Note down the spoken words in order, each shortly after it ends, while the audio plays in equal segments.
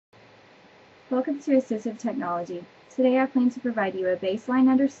Welcome to Assistive Technology. Today I plan to provide you a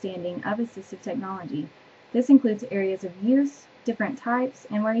baseline understanding of assistive technology. This includes areas of use, different types,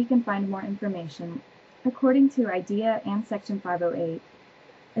 and where you can find more information. According to IDEA and Section 508,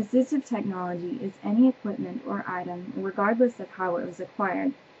 assistive technology is any equipment or item, regardless of how it was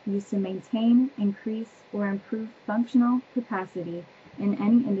acquired, used to maintain, increase, or improve functional capacity in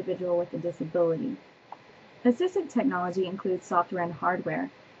any individual with a disability. Assistive technology includes software and hardware.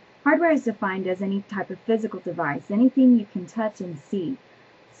 Hardware is defined as any type of physical device, anything you can touch and see.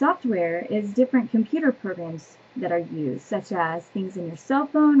 Software is different computer programs that are used, such as things in your cell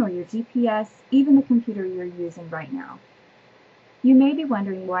phone or your GPS, even the computer you're using right now. You may be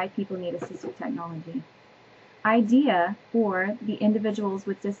wondering why people need assistive technology. IDEA, or the Individuals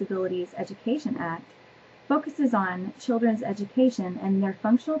with Disabilities Education Act, focuses on children's education and their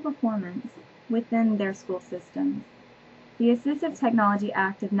functional performance within their school systems. The Assistive Technology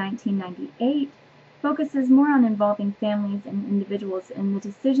Act of 1998 focuses more on involving families and individuals in the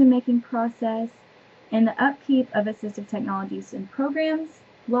decision-making process and the upkeep of assistive technologies in programs,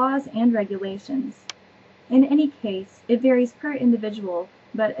 laws, and regulations. In any case, it varies per individual,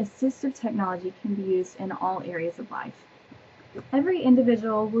 but assistive technology can be used in all areas of life. Every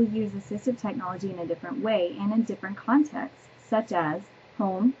individual will use assistive technology in a different way and in different contexts, such as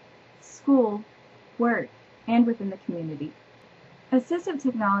home, school, work, and within the community. Assistive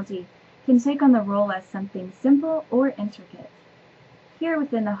technology can take on the role as something simple or intricate. Here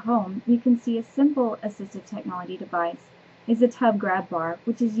within the home, you can see a simple assistive technology device is a tub grab bar,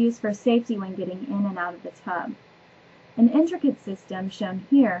 which is used for safety when getting in and out of the tub. An intricate system, shown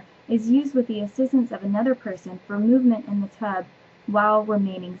here, is used with the assistance of another person for movement in the tub while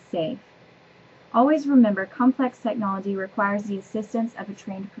remaining safe. Always remember, complex technology requires the assistance of a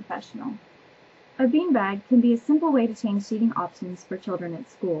trained professional. A beanbag can be a simple way to change seating options for children at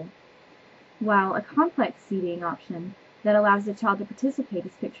school, while a complex seating option that allows the child to participate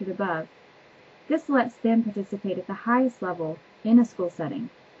is pictured above. This lets them participate at the highest level in a school setting.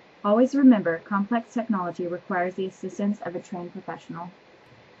 Always remember, complex technology requires the assistance of a trained professional.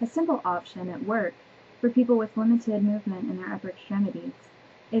 A simple option at work for people with limited movement in their upper extremities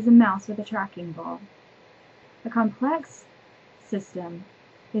is a mouse with a tracking ball. A complex system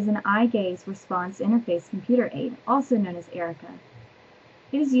is an eye-gaze response interface computer aid, also known as ERICA.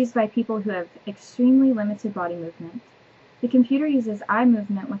 It is used by people who have extremely limited body movement. The computer uses eye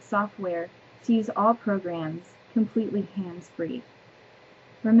movement with software to use all programs completely hands-free.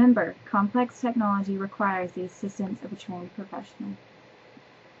 Remember, complex technology requires the assistance of a trained professional.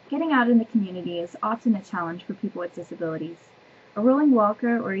 Getting out in the community is often a challenge for people with disabilities. A rolling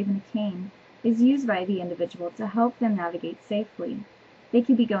walker or even a cane is used by the individual to help them navigate safely. They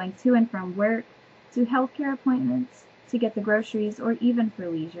could be going to and from work, to healthcare appointments, to get the groceries, or even for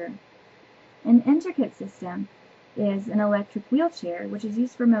leisure. An intricate system is an electric wheelchair, which is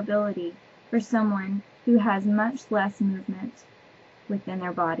used for mobility for someone who has much less movement within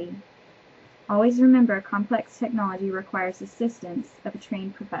their body. Always remember, complex technology requires assistance of a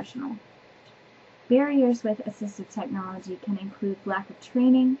trained professional. Barriers with assistive technology can include lack of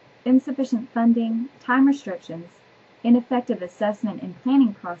training, insufficient funding, time restrictions, ineffective assessment and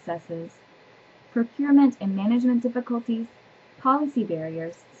planning processes, procurement and management difficulties, policy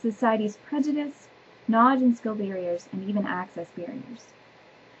barriers, society's prejudice, knowledge and skill barriers, and even access barriers.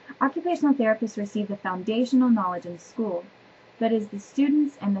 Occupational therapists receive the foundational knowledge in school, but it is the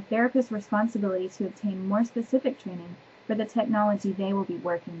students' and the therapist's responsibility to obtain more specific training for the technology they will be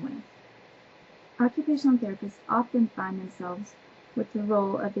working with. Occupational therapists often find themselves with the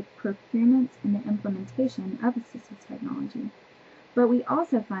role of the procurement and the implementation of assistive technology. But we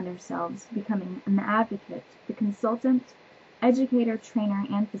also find ourselves becoming an advocate, the consultant, educator, trainer,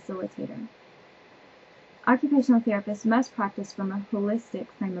 and facilitator. Occupational therapists must practice from a holistic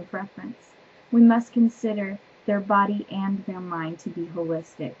frame of reference. We must consider their body and their mind to be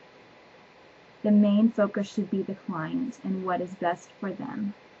holistic. The main focus should be the client and what is best for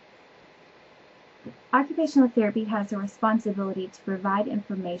them. Occupational therapy has a responsibility to provide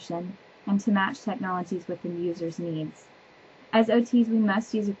information and to match technologies with the user's needs. As OTs, we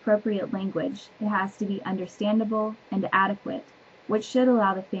must use appropriate language. It has to be understandable and adequate, which should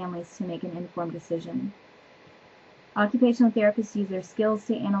allow the families to make an informed decision. Occupational therapists use their skills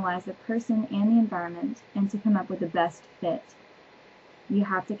to analyze the person and the environment and to come up with the best fit. You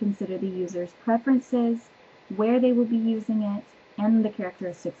have to consider the user's preferences, where they will be using it, and the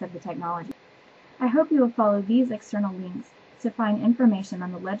characteristics of the technology. I hope you will follow these external links to find information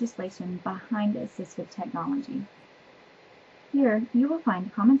on the legislation behind assistive technology. Here, you will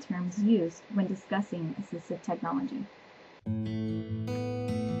find common terms used when discussing assistive technology.